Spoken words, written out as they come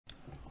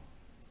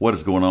What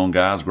is going on,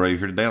 guys? Grave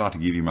here. Today I'd like to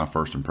give you my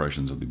first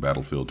impressions of the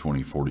Battlefield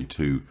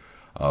 2042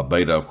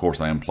 beta. Of course,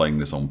 I am playing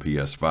this on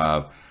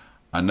PS5.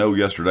 I know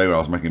yesterday when I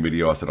was making a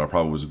video, I said I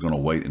probably was going to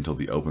wait until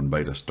the open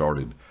beta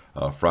started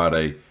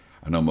Friday.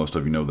 I know most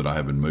of you know that I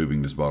have been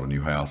moving, just bought a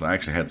new house. I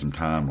actually had some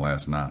time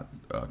last night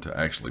to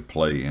actually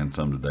play, and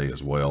some today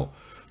as well.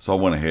 So I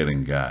went ahead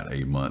and got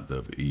a month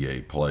of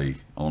EA Play,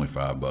 only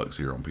 $5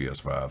 here on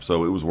PS5.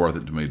 So it was worth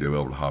it to me to be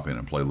able to hop in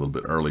and play a little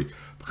bit early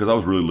because I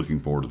was really looking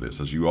forward to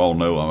this. As you all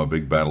know, I'm a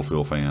big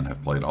Battlefield fan,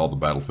 have played all the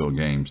Battlefield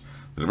games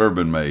that have ever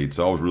been made.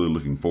 So I was really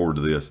looking forward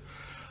to this.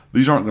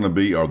 These aren't going to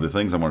be, or the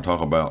things I'm going to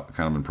talk about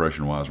kind of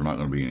impression-wise are not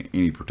going to be in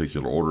any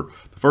particular order.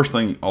 The first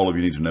thing all of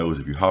you need to know is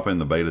if you hop in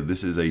the beta,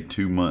 this is a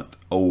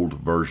 2-month-old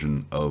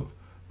version of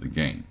the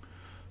game.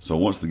 So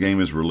once the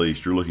game is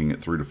released, you're looking at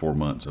 3 to 4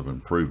 months of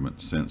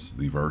improvement since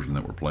the version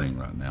that we're playing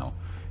right now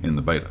in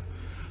the beta.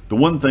 The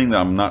one thing that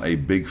I'm not a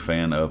big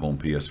fan of on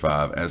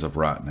PS5 as of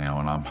right now,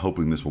 and I'm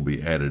hoping this will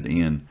be added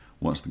in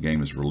once the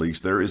game is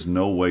released, there is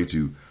no way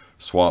to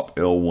swap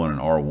L1 and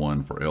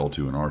R1 for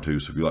L2 and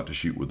R2. So if you like to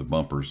shoot with the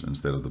bumpers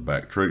instead of the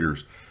back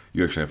triggers,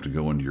 you actually have to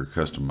go into your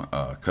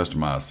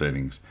customized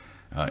settings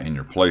in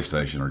your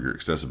PlayStation or your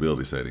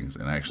accessibility settings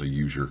and actually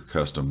use your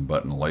custom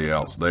button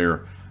layouts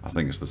there. I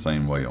think it's the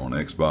same way on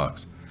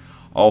Xbox.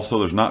 Also,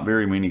 there's not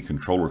very many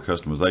controller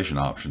customization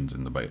options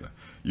in the beta.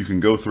 You can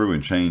go through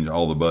and change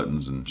all the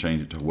buttons and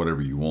change it to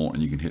whatever you want,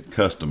 and you can hit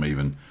custom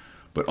even.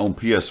 But on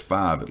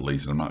PS5 at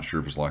least, I'm not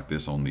sure if it's like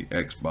this on the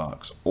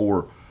Xbox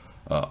or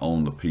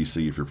on the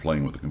PC if you're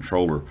playing with the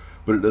controller,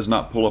 but it does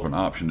not pull up an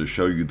option to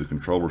show you the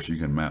controller so you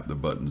can map the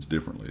buttons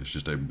differently. It's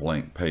just a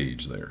blank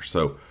page there.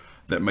 So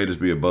that may just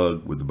be a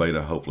bug with the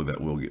beta. Hopefully that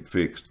will get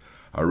fixed.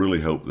 I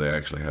really hope they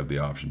actually have the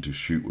option to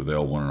shoot with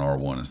L1 and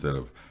R1 instead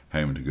of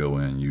having to go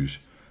in and use,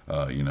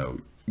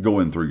 go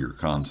in through your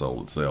console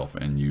itself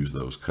and use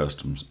those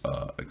custom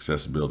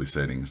accessibility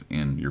settings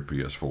in your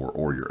PS4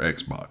 or your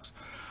Xbox.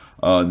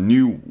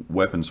 New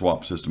weapon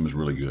swap system is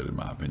really good in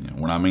my opinion.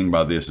 What I mean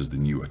by this is the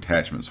new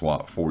attachment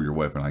swap for your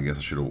weapon. I guess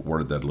I should have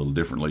worded that a little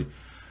differently,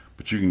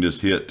 but you can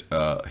just hit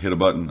a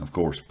button, of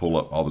course, pull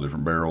up all the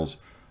different barrels,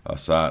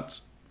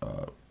 sights,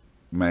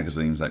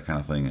 magazines, that kind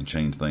of thing, and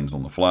change things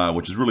on the fly,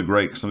 which is really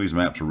great. Some of these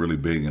maps are really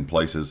big in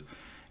places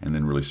and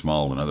then really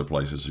small in other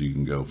places, so you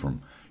can go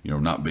from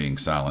not being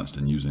silenced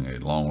and using a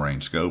long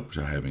range scope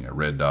to having a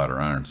red dot or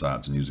iron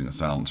sights and using a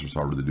silencer. So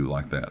I really do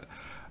like that.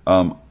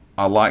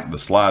 I like the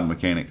slide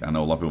mechanic. I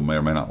know a lot of people may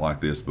or may not like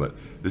this, but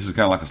this is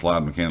kind of like a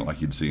slide mechanic like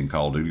you'd see in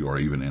Call of Duty or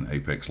even in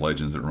Apex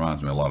Legends. It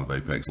reminds me a lot of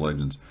Apex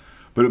Legends,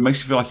 but it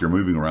makes you feel like you're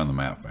moving around the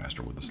map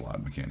faster with the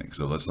slide mechanic.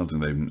 So that's something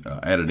they've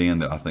added in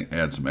that I think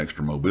adds some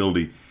extra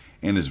mobility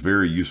and is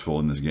very useful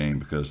in this game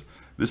because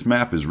this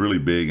map is really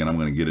big, and I'm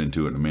going to get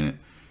into it in a minute,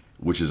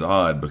 which is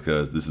odd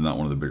because this is not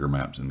one of the bigger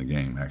maps in the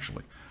game,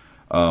 actually.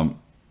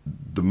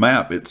 The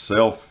map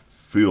itself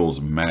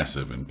feels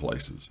massive in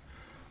places,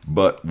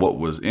 but what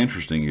was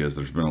interesting is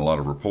there's been a lot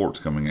of reports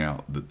coming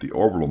out that the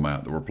orbital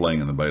map that we're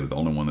playing in the beta, the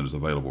only one that is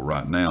available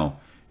right now,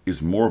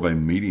 is more of a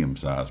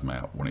medium-sized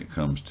map when it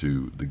comes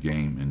to the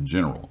game in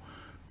general,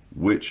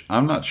 which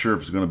I'm not sure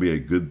if it's going to be a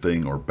good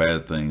thing or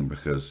bad thing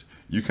because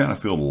you kind of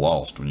feel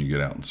lost when you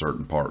get out in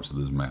certain parts of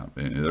this map.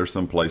 And there's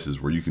some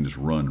places where you can just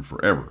run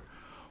forever.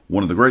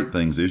 One of the great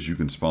things is you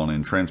can spawn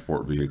in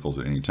transport vehicles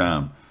at any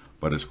time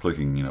by just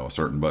clicking, a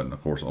certain button, of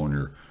course, on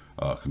your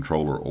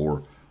controller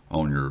or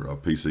on your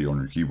PC, on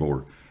your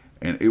keyboard.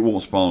 And it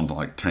won't spawn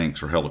like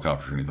tanks or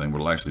helicopters or anything, but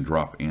it'll actually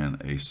drop in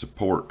a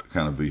support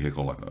kind of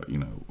vehicle, like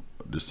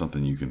just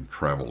something you can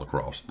travel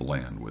across the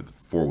land with,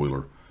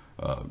 four-wheeler,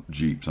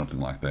 Jeep,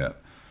 something like that.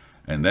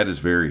 And that is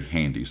very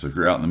handy. So if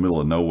you're out in the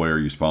middle of nowhere,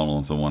 you spawn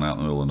on someone out in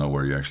the middle of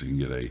nowhere, you actually can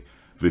get a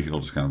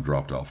vehicle just kind of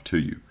dropped off to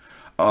you.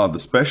 The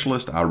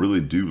specialist I really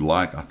do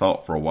like. I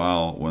thought for a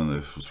while when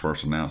this was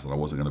first announced that I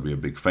wasn't going to be a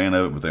big fan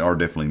of it, but they are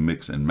definitely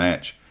mix and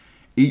match.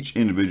 Each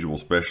individual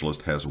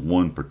specialist has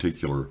one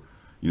particular,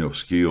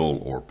 skill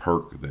or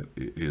perk that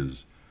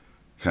is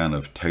kind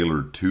of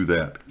tailored to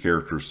that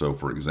character. So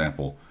for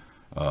example,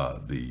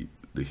 the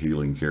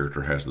healing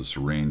character has the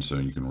syringe so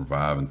you can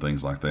revive and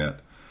things like that.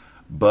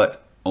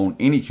 But on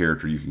any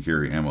character, you can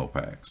carry ammo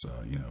packs,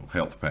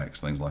 health packs,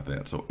 things like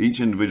that. So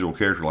each individual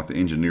character, like the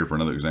engineer, for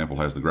another example,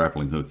 has the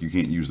grappling hook. You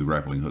can't use the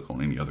grappling hook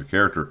on any other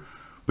character,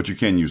 but you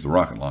can use the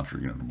rocket launcher,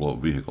 to blow up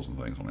vehicles and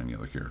things on any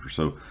other character.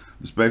 So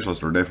the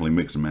specialists are definitely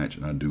mix and match,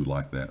 and I do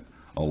like that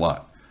a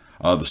lot.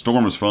 The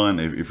storm is fun.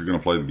 If you're going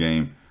to play the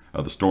game,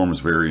 the storm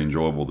is very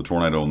enjoyable. The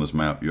tornado on this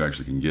map, you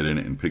actually can get in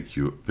it and picks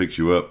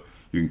you up.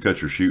 You can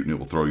cut your chute, and it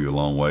will throw you a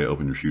long way.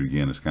 Open your chute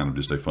again. It's kind of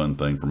just a fun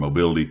thing for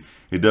mobility.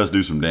 It does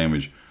do some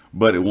damage,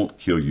 but it won't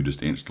kill you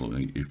just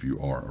instantly if you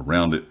are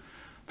around it.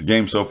 The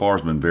game so far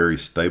has been very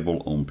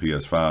stable on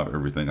PS5.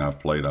 Everything I've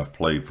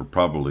played for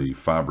probably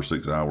 5 or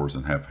 6 hours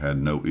and have had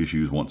no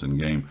issues once in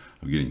game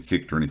of getting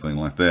kicked or anything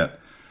like that.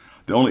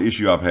 The only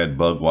issue I've had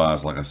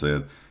bug-wise, like I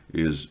said,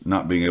 is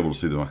not being able to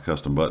see my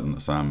custom button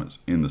assignments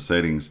in the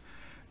settings.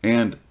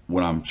 And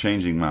when I'm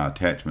changing my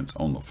attachments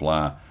on the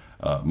fly,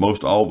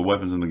 Most all the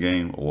weapons in the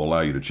game will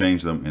allow you to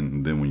change them,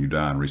 and then when you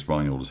die and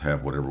respawn, you'll just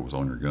have whatever was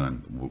on your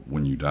gun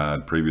when you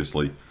died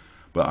previously.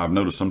 But I've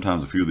noticed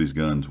sometimes a few of these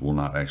guns will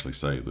not actually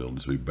save. They'll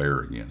just be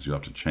bare again. So you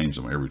have to change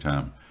them every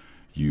time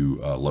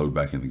you load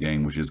back in the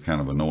game, which is kind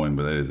of annoying,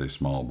 but that is a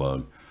small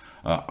bug.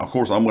 Of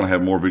course, I'm going to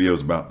have more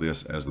videos about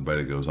this as the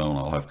beta goes on.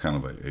 I'll have kind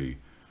of a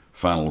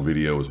final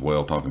video as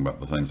well, talking about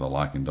the things I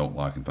like and don't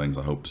like and things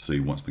I hope to see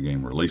once the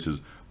game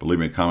releases. But leave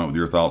me a comment with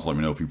your thoughts. Let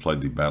me know if you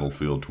played the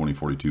Battlefield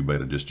 2042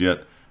 beta just yet.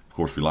 Of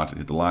course, if you liked it,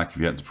 hit the like. If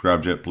you haven't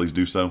subscribed yet, please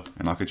do so,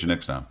 and I'll catch you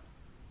next time.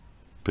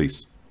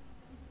 Peace.